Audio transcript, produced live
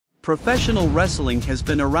Professional wrestling has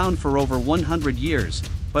been around for over 100 years,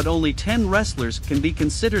 but only 10 wrestlers can be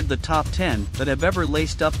considered the top 10 that have ever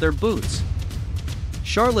laced up their boots.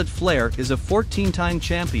 Charlotte Flair is a 14-time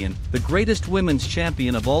champion, the greatest women's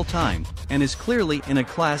champion of all time, and is clearly in a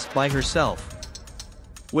class by herself.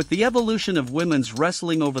 With the evolution of women's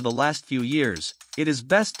wrestling over the last few years, it is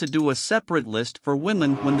best to do a separate list for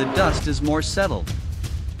women when the dust is more settled.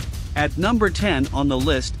 At number 10 on the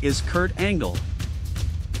list is Kurt Angle.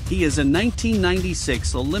 He is a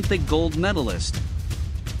 1996 Olympic gold medalist.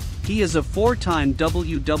 He is a 4-time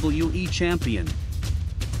WWE champion.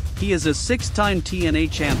 He is a 6-time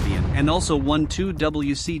TNA champion and also won 2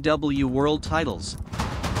 WCW world titles.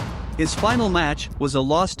 His final match was a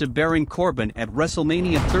loss to Baron Corbin at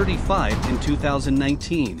WrestleMania 35 in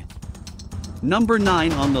 2019. Number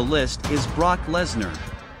 9 on the list is Brock Lesnar.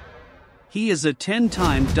 He is a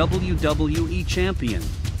 10-time WWE champion.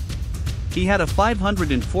 He had a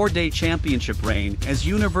 504-day championship reign as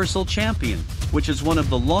Universal Champion, which is one of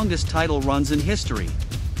the longest title runs in history.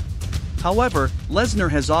 However, Lesnar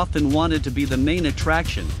has often wanted to be the main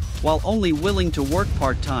attraction, while only willing to work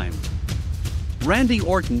part-time. Randy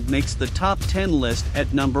Orton makes the top 10 list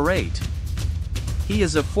at number 8. He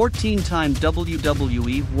is a 14-time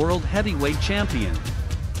WWE World Heavyweight Champion.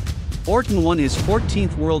 Orton won his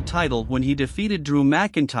 14th world title when he defeated Drew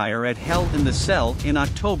McIntyre at Hell in the Cell in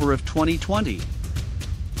October of 2020.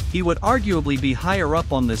 He would arguably be higher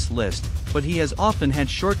up on this list, but he has often had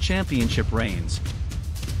short championship reigns.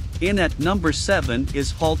 In at number 7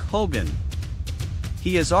 is Hulk Hogan.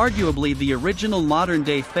 He is arguably the original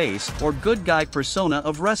modern-day face or good guy persona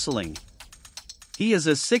of wrestling. He is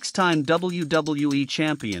a 6-time WWE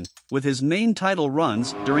champion, with his main title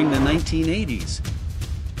runs during the 1980s.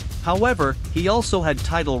 However, he also had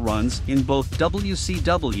title runs in both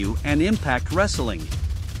WCW and Impact Wrestling.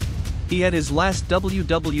 He had his last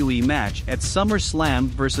WWE match at SummerSlam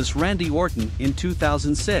vs. Randy Orton in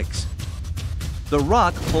 2006. The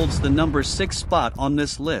Rock holds the number 6 spot on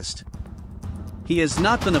this list. He has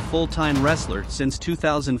not been a full-time wrestler since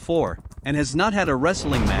 2004, and has not had a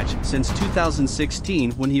wrestling match since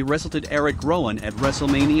 2016 when he wrestled Eric Rowan at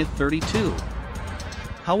WrestleMania 32.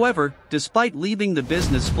 However, despite leaving the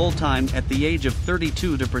business full-time at the age of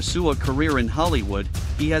 32 to pursue a career in Hollywood,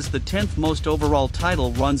 he has the 10th most overall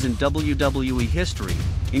title runs in WWE history,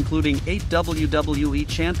 including 8 WWE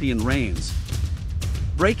champion reigns.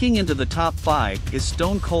 Breaking into the top 5 is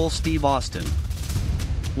Stone Cold Steve Austin.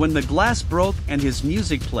 When the glass broke and his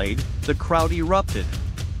music played, the crowd erupted.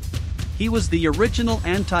 He was the original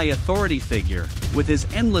anti-authority figure, with his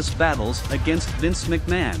endless battles against Vince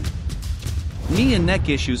McMahon. Knee and neck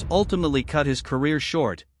issues ultimately cut his career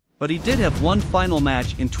short, but he did have one final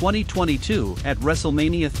match in 2022 at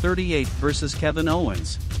WrestleMania 38 vs. Kevin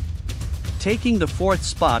Owens. Taking the 4th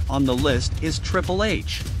spot on the list is Triple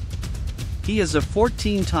H. He is a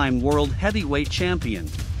 14-time World Heavyweight Champion.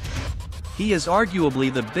 He is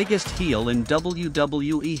arguably the biggest heel in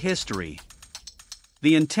WWE history.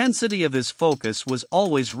 The intensity of his focus was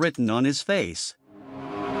always written on his face.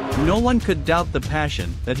 No one could doubt the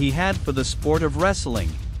passion that he had for the sport of wrestling.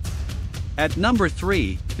 At number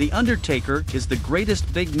 3, The Undertaker is the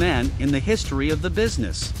greatest big man in the history of the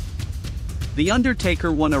business. The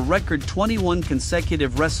Undertaker won a record 21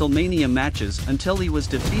 consecutive WrestleMania matches until he was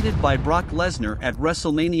defeated by Brock Lesnar at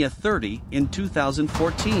WrestleMania 30 in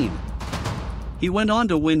 2014. He went on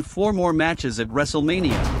to win 4 more matches at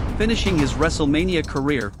WrestleMania, finishing his WrestleMania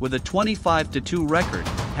career with a 25-2 record,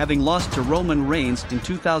 having lost to Roman Reigns in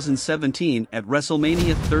 2017 at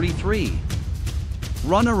WrestleMania 33.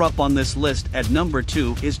 Runner-up on this list at number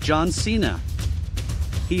 2 is John Cena.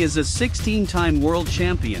 He is a 16-time world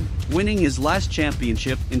champion, winning his last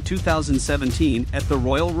championship in 2017 at the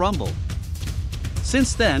Royal Rumble.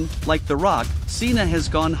 Since then, like The Rock, Cena has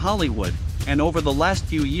gone Hollywood, and over the last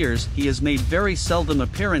few years he has made very seldom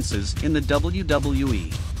appearances in the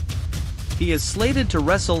WWE. He is slated to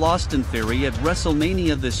wrestle Austin Theory at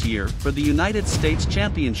WrestleMania this year for the United States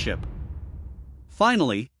Championship.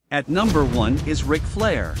 Finally, at number 1 is Ric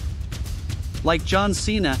Flair. Like John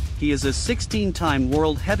Cena, he is a 16-time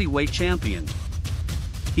World Heavyweight Champion.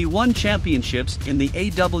 He won championships in the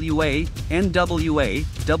AWA, NWA,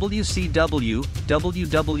 WCW,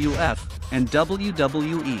 WWF, and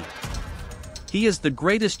WWE. He is the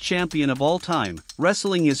greatest champion of all time,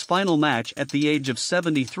 wrestling his final match at the age of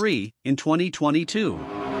 73 in 2022.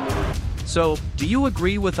 So, do you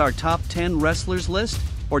agree with our top 10 wrestlers list,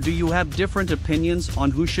 or do you have different opinions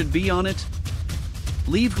on who should be on it?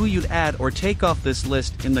 Leave who you'd add or take off this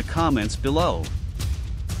list in the comments below.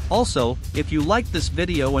 Also, if you liked this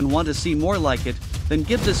video and want to see more like it, then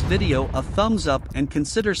give this video a thumbs up and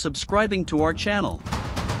consider subscribing to our channel.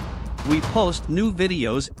 We post new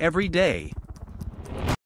videos every day.